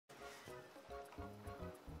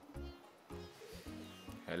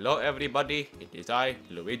Hello everybody, it is I,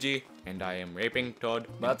 Luigi, and I am raping Toad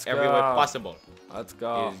Let's every way go. possible. Let's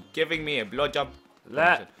go. He's giving me a blowjob.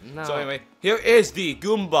 No. So anyway, here is the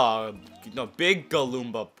Goomba, no, Big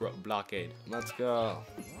Galoomba blockade. Let's go.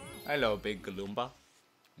 Hello, Big Galoomba.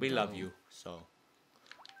 We love you, so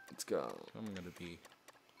Let's go. I'm gonna be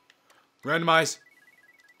randomized.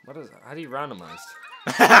 What is? How do you randomize?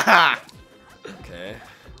 Okay.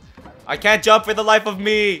 I can't jump for the life of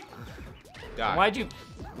me. Die. Why'd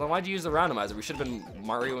you use the randomizer? We should have been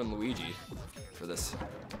Mario and Luigi for this.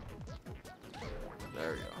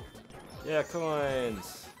 There we go. Yeah,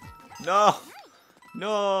 coins. No,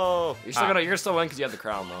 no. You're still you're still win because you have the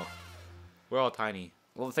crown though. We're all tiny.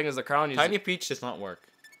 Well, the thing is, the crown. Tiny Peach does not work.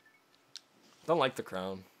 Don't like the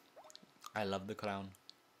crown. I love the crown.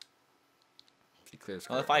 He clears.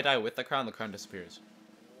 Well, if I die with the crown disappears.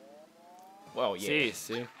 Well, yeah.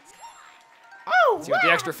 See. Oh, See, with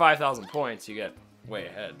the extra 5,000 points, you get way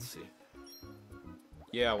ahead. See.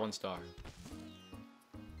 Yeah, 1 star.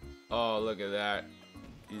 Oh, look at that.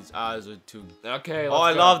 His eyes are too. Okay. Oh,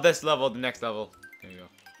 I love this level. The next level. There you go.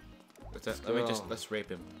 Let's rape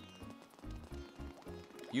him.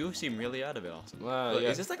 You seem really out of it, Austin. Yeah.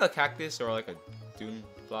 Is this like a cactus or like a dune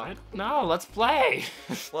block? No, let's play.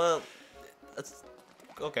 Well, that's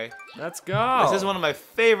okay. Let's go. This is one of my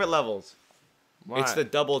favorite levels. Why? It's the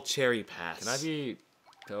double cherry pass. Can I be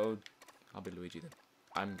Toad? I'll be Luigi then.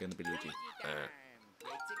 I'm gonna be Luigi.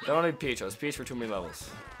 Don't need Peach. I was Peach for too many levels.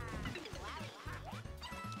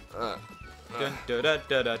 Is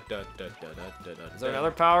there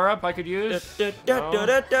another power up I could use? No?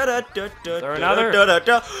 There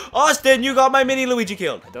another? Austin, you got my mini Luigi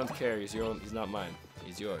killed. I don't care. He's your own. He's not mine.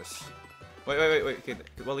 He's yours. Wait. Okay,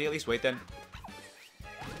 will he at least wait then?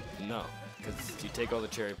 No, because you take all the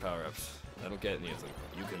cherry power ups. I don't get any of them.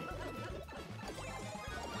 You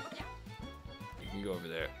can go over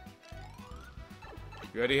there.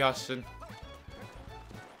 You ready, Austin?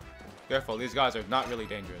 Careful, these guys are not really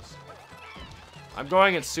dangerous. I'm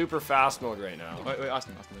going in super fast mode right now. Wait,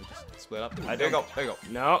 Austin, we just split up. There you go.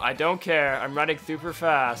 No, I don't care. I'm running super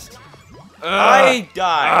fast. I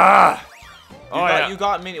died. You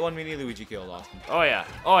got one mini Luigi killed, Austin. Oh yeah.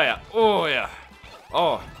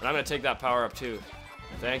 Oh, and I'm gonna take that power up too.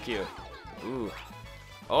 Thank you. Ooh.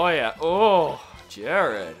 Oh yeah. Oh,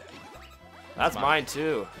 Jared. That's mine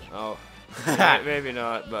too. Oh. Maybe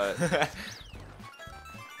not, but.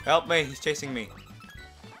 Help me! He's chasing me.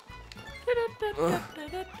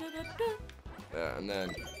 Yeah, and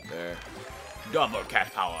then there. Double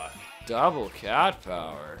cat power. Double cat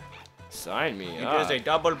power. Sign me up. It is a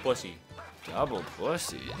double pussy. Double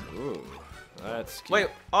pussy. Ooh. Let's keep. Wait.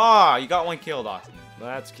 You got one killed, Austin.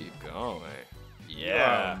 Let's keep going.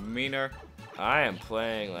 Yeah. Yeah. Meaner. I am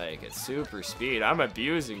playing like at super speed. I'm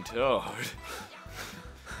abusing Toad.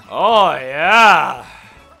 Oh yeah.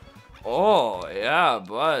 Oh yeah,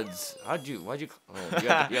 buds. Why'd you? Oh, you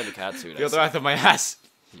had the cat suit. Feel the wrath of my ass.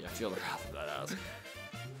 Yeah, feel the wrath of that ass.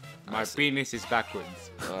 My penis is backwards.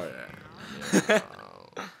 Oh yeah.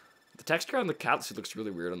 The texture on the cat suit looks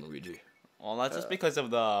really weird on Luigi. Well, that's just because of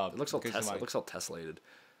the. It looks all it looks all Teslated.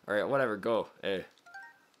 All right, whatever. Go. Hey.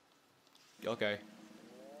 Okay.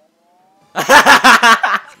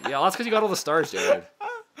 Yeah, that's because you got all the stars, Jared.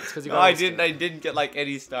 That's because you got. No, I didn't. I didn't get like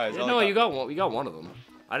any stars. Yeah, no, you got one. You got one of them.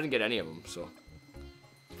 I didn't get any of them, so.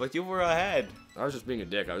 But you were ahead. I was just being a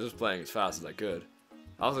dick. I was just playing as fast as I could.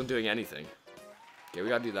 I wasn't doing anything. Okay, we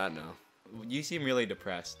gotta do that now. You seem really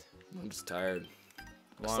depressed. I'm just tired.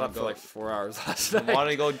 I slept for like 4 hours last night. Want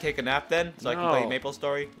to go and take a nap then, so I can play Maple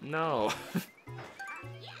Story? No.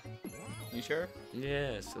 You sure?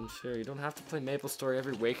 Yes, I'm sure. You don't have to play Maple Story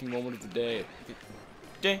every waking moment of the day.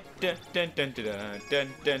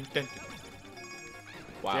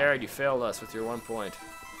 Wow. Jared, you failed us with your 1 point.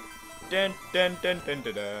 You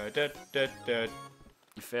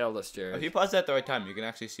failed us, Jared. If you pause that at the right time, you can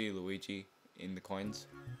actually see Luigi in the coins.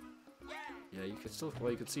 Yeah, you can still.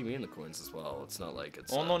 Well, you can see me in the coins as well. It's not like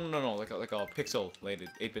it's. Oh no! Like a pixel-lated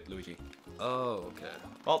 8-bit Luigi. Oh, okay.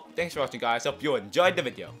 Well, thanks for watching, guys. Hope you enjoyed the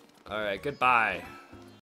video. All right. Goodbye.